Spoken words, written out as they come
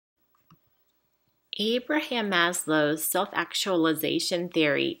Abraham Maslow's self-actualization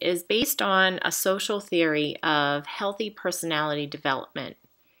theory is based on a social theory of healthy personality development.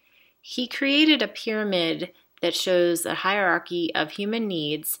 He created a pyramid that shows a hierarchy of human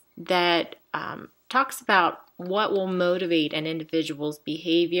needs that talks about what will motivate an individual's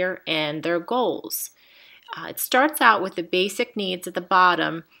behavior and their goals. It starts out with the basic needs at the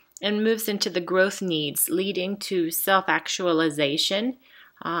bottom and moves into the growth needs, leading to self-actualization.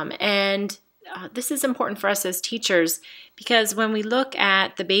 This is important for us as teachers because when we look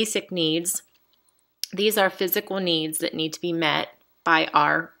at the basic needs, these are physical needs that need to be met by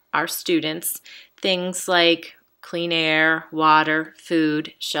our students. Things like clean air, water,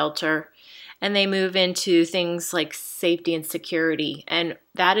 food, shelter, and they move into things like safety and security. And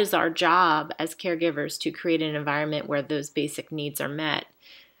that is our job as caregivers, to create an environment where those basic needs are met.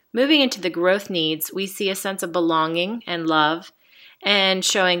 Moving into the growth needs, we see a sense of belonging and love and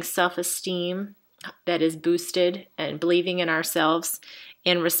showing self-esteem that is boosted and believing in ourselves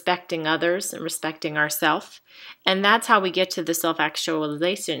and respecting others and respecting ourselves. And that's how we get to the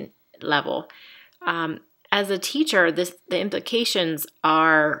self-actualization level. As a teacher, the implications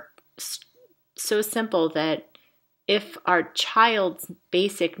are so simple that if our child's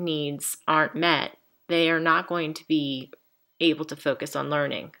basic needs aren't met, they are not going to be able to focus on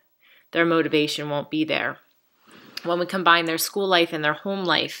learning. Their motivation won't be there. When we combine their school life and their home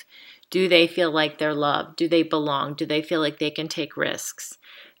life, do they feel like they're loved? Do they belong? Do they feel like they can take risks?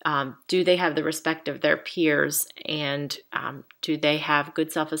 Do they have the respect of their peers? And do they have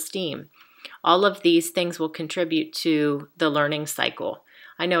good self-esteem? All of these things will contribute to the learning cycle.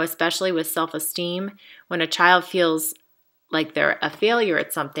 I know especially with self-esteem, when a child feels like they're a failure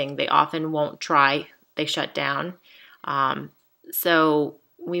at something, they often won't try. They shut down. So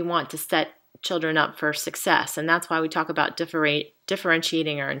we want to set children up for success, and that's why we talk about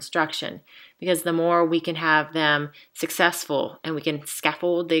differentiating our instruction, because the more we can have them successful and we can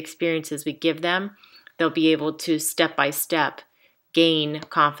scaffold the experiences we give them, they'll be able to step by step gain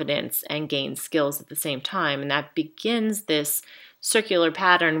confidence and gain skills at the same time. And that begins this circular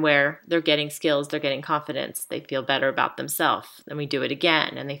pattern where they're getting skills, they're getting confidence, they feel better about themselves, then we do it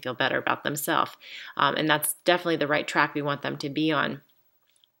again and they feel better about themselves. And that's definitely the right track we want them to be on.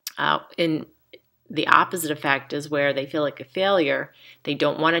 In the opposite effect is where they feel like a failure, they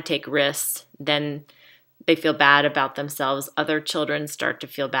don't want to take risks, then they feel bad about themselves, other children start to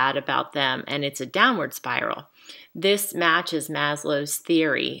feel bad about them, and it's a downward spiral. This matches Maslow's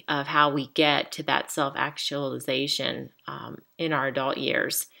theory of how we get to that self-actualization in our adult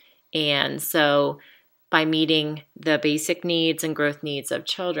years. And so by meeting the basic needs and growth needs of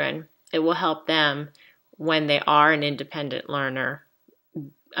children, it will help them, when they are an independent learner,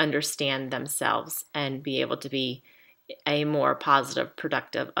 understand themselves and be able to be a more positive,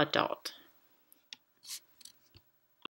 productive adult.